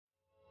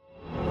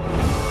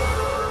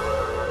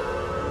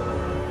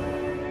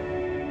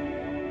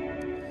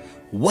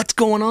What's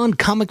going on,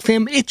 comic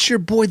fam? It's your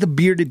boy, the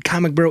Bearded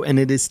Comic Bro, and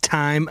it is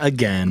time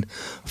again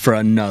for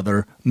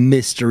another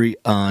mystery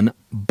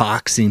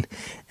unboxing.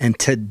 And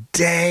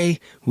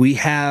today we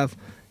have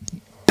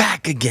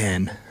back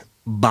again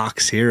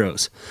Box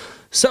Heroes.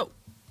 So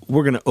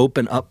we're going to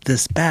open up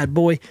this bad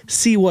boy,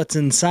 see what's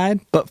inside.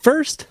 But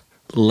first,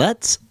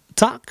 let's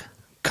talk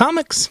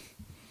comics.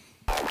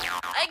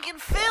 I can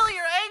feel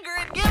your anger.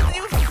 It gives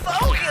you focus.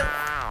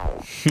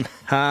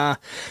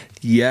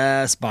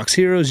 Yes, Box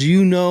Heroes,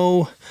 you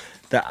know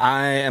that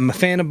I am a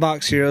fan of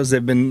Box Heroes.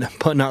 They've been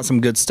putting out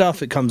some good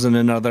stuff. It comes in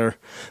another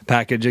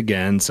package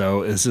again,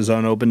 so this is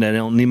unopened. I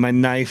don't need my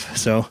knife,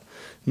 so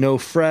no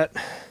fret.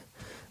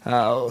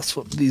 Let's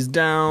flip these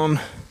down,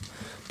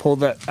 pull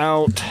that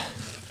out.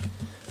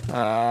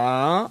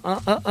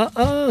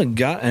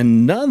 Got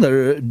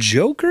another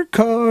Joker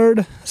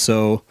card.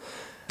 So,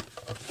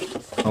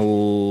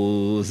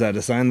 is that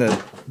a sign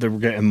that they're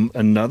getting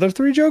another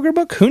 3 Joker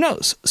book? Who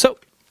knows? So,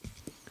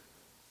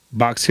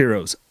 Box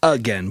Heroes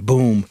again.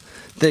 Boom.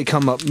 They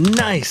come up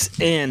nice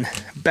and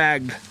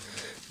bagged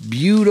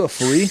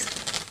beautifully.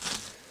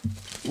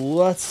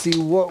 Let's see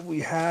what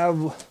we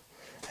have.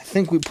 I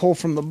think we pull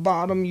from the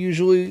bottom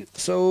usually.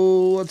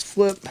 So let's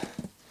flip.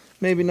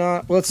 Maybe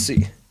not. Let's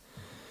see.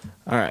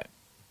 All right.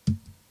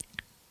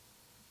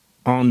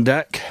 On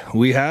deck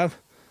we have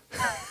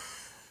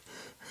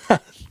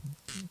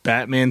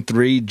Batman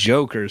 3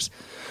 Jokers.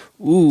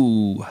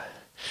 Ooh.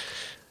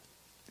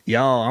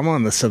 Y'all, I'm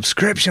on the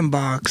subscription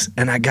box,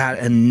 and I got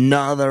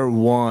another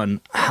one.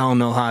 I don't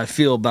know how I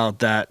feel about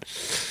that.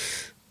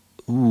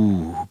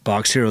 Ooh,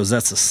 Box Heroes,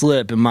 that's a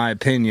slip, in my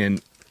opinion.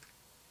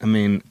 I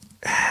mean,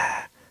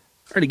 I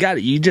already got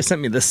it. You just sent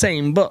me the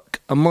same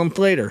book a month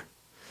later.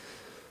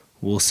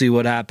 We'll see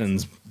what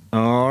happens.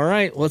 All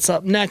right, what's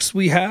up next?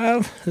 We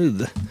have...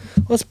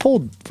 let's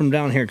pull from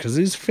down here, because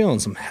these are feeling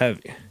some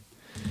heavy.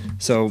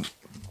 So,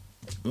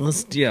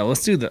 let's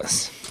do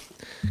this.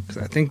 Because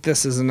I think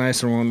this is a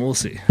nicer one. We'll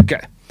see.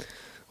 Okay.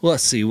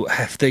 Let's see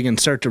if they can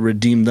start to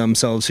redeem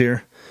themselves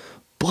here.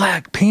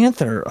 Black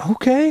Panther.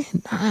 Okay.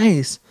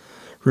 Nice.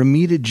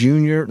 Ramita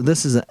Jr.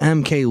 This is an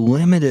MK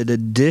limited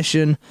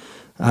edition.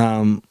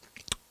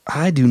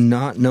 I do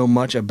not know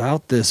much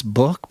about this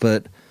book,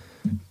 but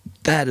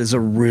that is a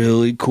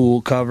really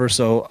cool cover.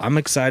 So I'm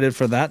excited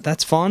for that.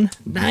 That's fun.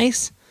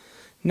 Nice.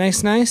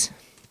 Nice, nice.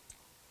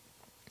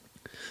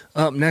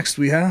 Up next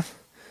we have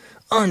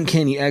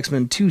Uncanny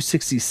X-Men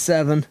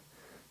 267.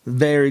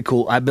 Very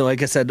cool.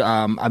 Like I said,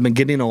 I've been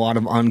getting a lot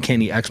of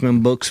Uncanny X-Men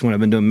books when I've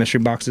been doing mystery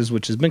boxes,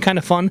 which has been kind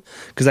of fun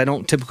because I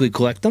don't typically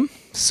collect them.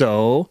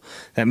 So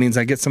that means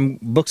I get some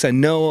books I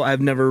know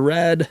I've never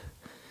read.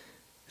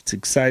 It's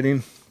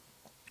exciting.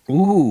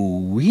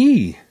 Ooh,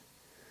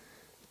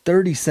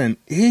 30-cent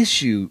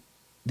issue.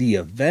 The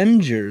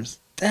Avengers.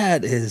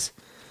 That is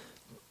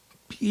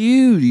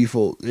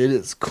beautiful. It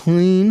is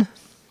clean.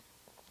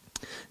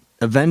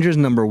 Avengers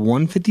number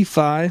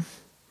 155.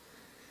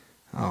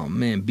 Oh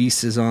man,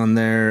 Beast is on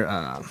there.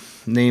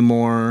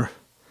 Namor.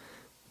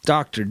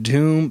 Doctor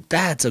Doom.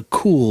 That's a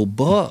cool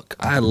book.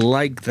 I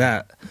like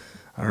that.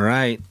 All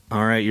right.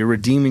 You're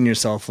redeeming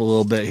yourself a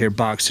little bit here,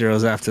 Box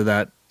Heroes, after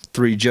that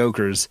 3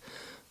 Jokers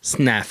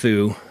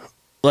snafu.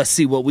 Let's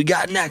see what we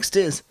got next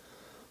is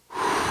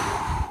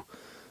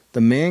The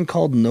Man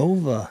Called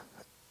Nova.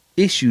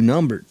 Issue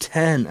number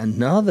 10.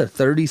 Another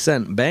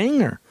 30-cent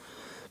banger.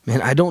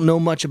 Man, I don't know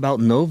much about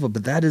Nova,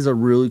 but that is a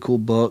really cool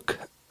book.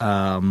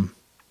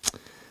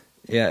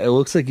 Yeah, it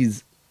looks like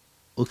he's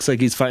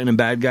fighting a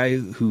bad guy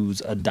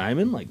who's a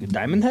diamond, like a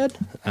diamond head.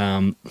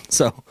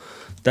 So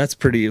that's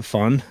pretty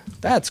fun.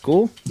 That's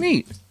cool.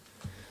 Neat.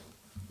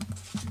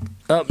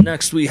 Up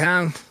next we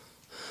have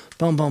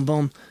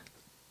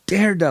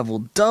Daredevil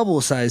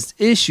double-sized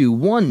issue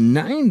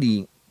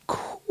 190.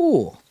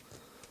 Cool.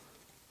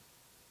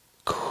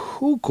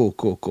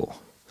 Cool.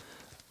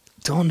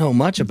 Don't know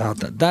much about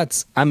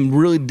that. I'm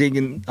really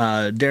digging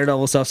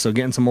Daredevil stuff, so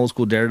getting some old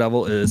school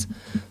Daredevil is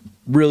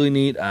really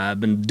neat. I've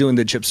been doing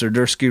the Chip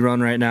Zdarsky run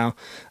right now.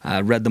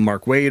 Read the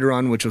Mark Waid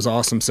run, which was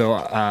awesome. So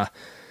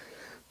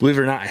believe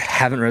it or not, I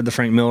haven't read the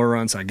Frank Miller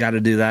run, so I got to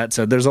do that.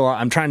 So there's a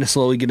lot. I'm trying to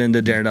slowly get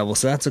into Daredevil,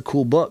 so that's a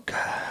cool book.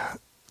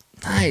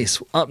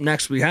 Nice. Up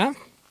next we have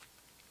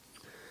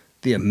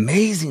The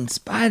Amazing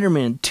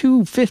Spider-Man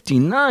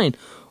 259.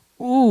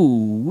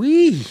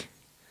 Ooh-wee.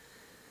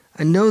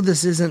 I know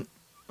this isn't...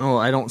 Oh,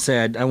 I won't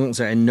say I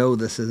know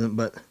this isn't,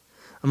 but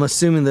I'm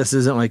assuming this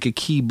isn't like a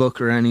key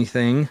book or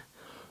anything.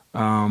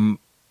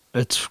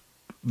 It's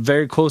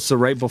very close to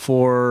right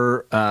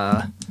before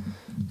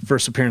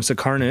first appearance of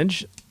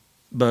Carnage,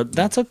 but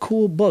that's a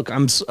cool book.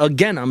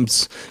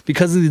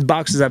 Because of these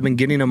boxes, I've been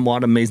getting a lot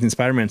of Amazing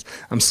Spider-Mans.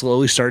 I'm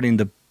slowly starting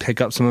to pick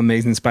up some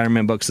Amazing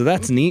Spider-Man books, so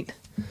that's neat.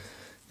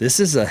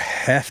 This is a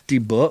hefty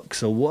book.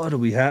 So what do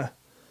we have?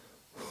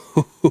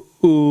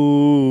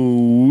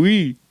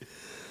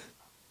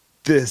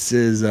 This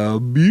is a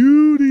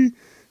beauty.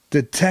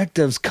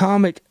 Detectives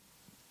Comic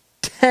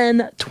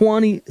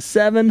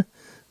 1027.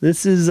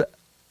 This is,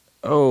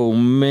 oh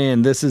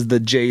man, this is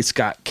the J.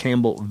 Scott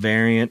Campbell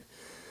variant.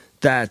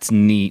 That's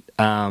neat.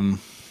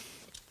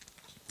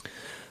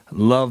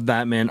 Love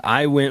Batman.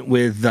 I went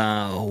with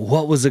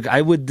what was it?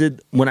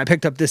 When I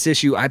picked up this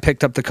issue, I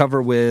picked up the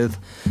cover with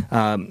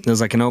it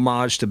was like an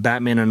homage to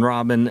Batman and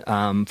Robin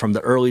from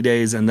the early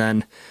days, and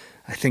then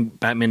I think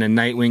Batman and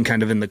Nightwing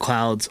kind of in the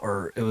clouds,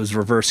 or it was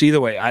reverse. Either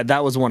way,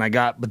 that was the one I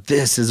got. But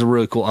this is a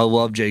really cool. I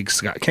love J.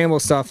 Scott Campbell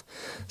stuff,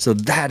 so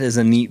that is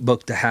a neat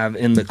book to have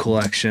in the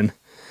collection.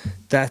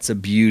 That's a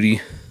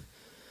beauty.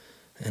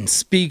 And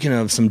speaking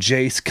of some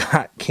J.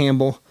 Scott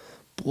Campbell,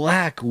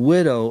 Black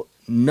Widow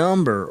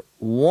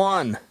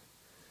 #1.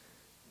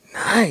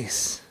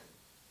 Nice.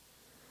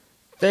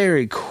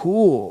 Very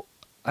cool.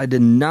 I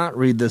did not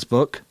read this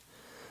book.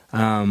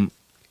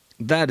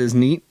 That is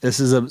neat. This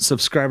is a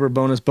subscriber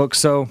bonus book.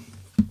 So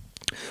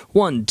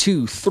 1,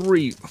 2,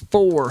 3,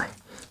 4,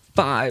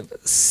 5,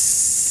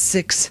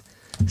 6,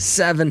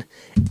 7,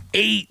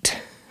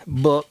 8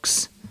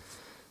 books.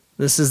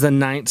 This is the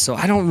 9th. So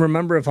I don't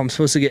remember if I'm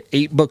supposed to get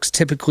 8 books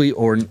typically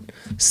or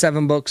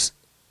 7 books.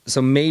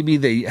 So maybe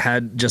they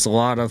had just a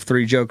lot of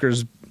 3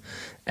 Jokers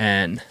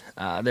and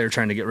they're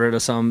trying to get rid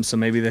of some. So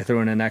maybe they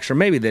threw in an extra.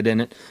 Maybe they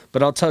didn't.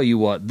 But I'll tell you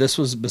what, this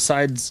was,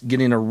 besides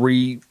getting a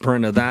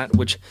reprint of that,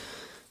 which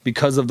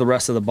because of the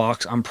rest of the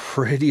box, I'm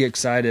pretty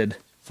excited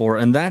for.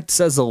 And that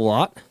says a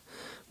lot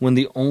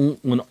when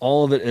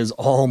all of it is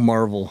all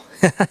Marvel,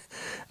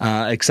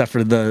 except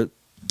for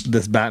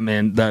this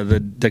Batman, the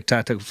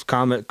Detective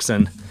Comics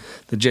and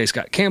the J.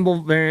 Scott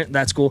Campbell variant.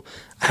 That's cool.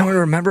 I don't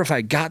remember if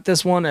I got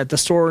this one at the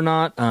store or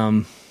not.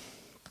 Or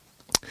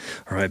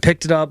I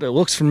picked it up. It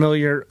looks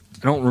familiar.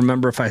 I don't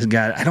remember if I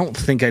got it. I don't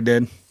think I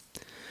did.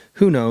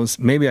 Who knows?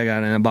 Maybe I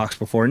got it in a box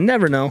before.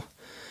 Never know.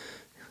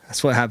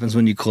 That's what happens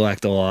when you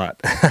collect a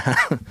lot.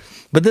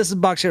 But this is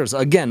Box Heroes.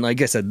 Again,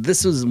 like I said,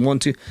 this is 1,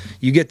 2.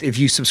 You get, if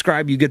you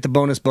subscribe, you get the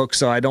bonus book.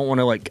 So I don't want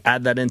to like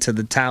add that into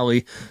the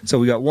tally. So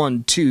we got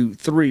 1, 2,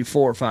 3,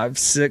 4, 5,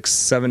 6,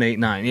 7, 8,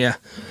 9. Yeah.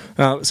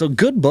 So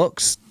good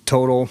books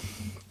total.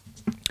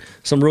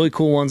 Some really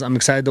cool ones. I'm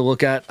excited to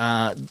look at.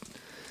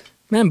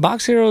 Man,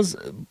 Box Heroes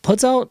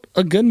puts out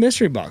a good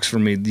mystery box for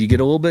me. You get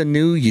a little bit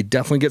new. You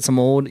definitely get some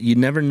old. You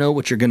never know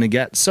what you're going to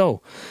get.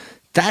 So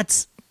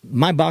that's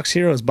my Box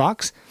Heroes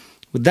box.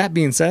 With that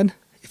being said,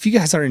 if you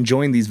guys are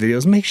enjoying these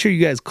videos, make sure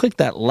you guys click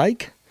that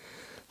like.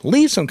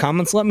 Leave some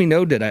comments. Let me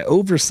know, did I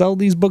oversell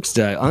these books?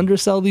 Did I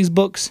undersell these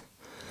books?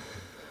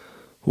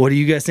 What do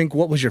you guys think?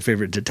 What was your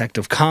favorite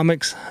Detective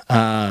Comics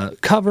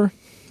cover?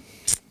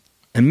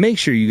 And make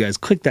sure you guys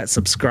click that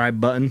subscribe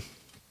button.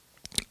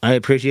 I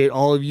appreciate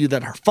all of you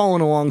that are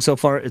following along so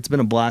far. It's been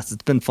a blast.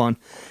 It's been fun.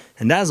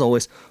 And as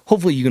always,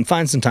 hopefully you can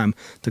find some time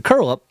to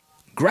curl up,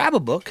 grab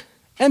a book,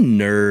 and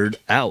nerd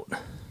out.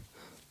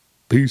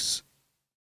 Peace.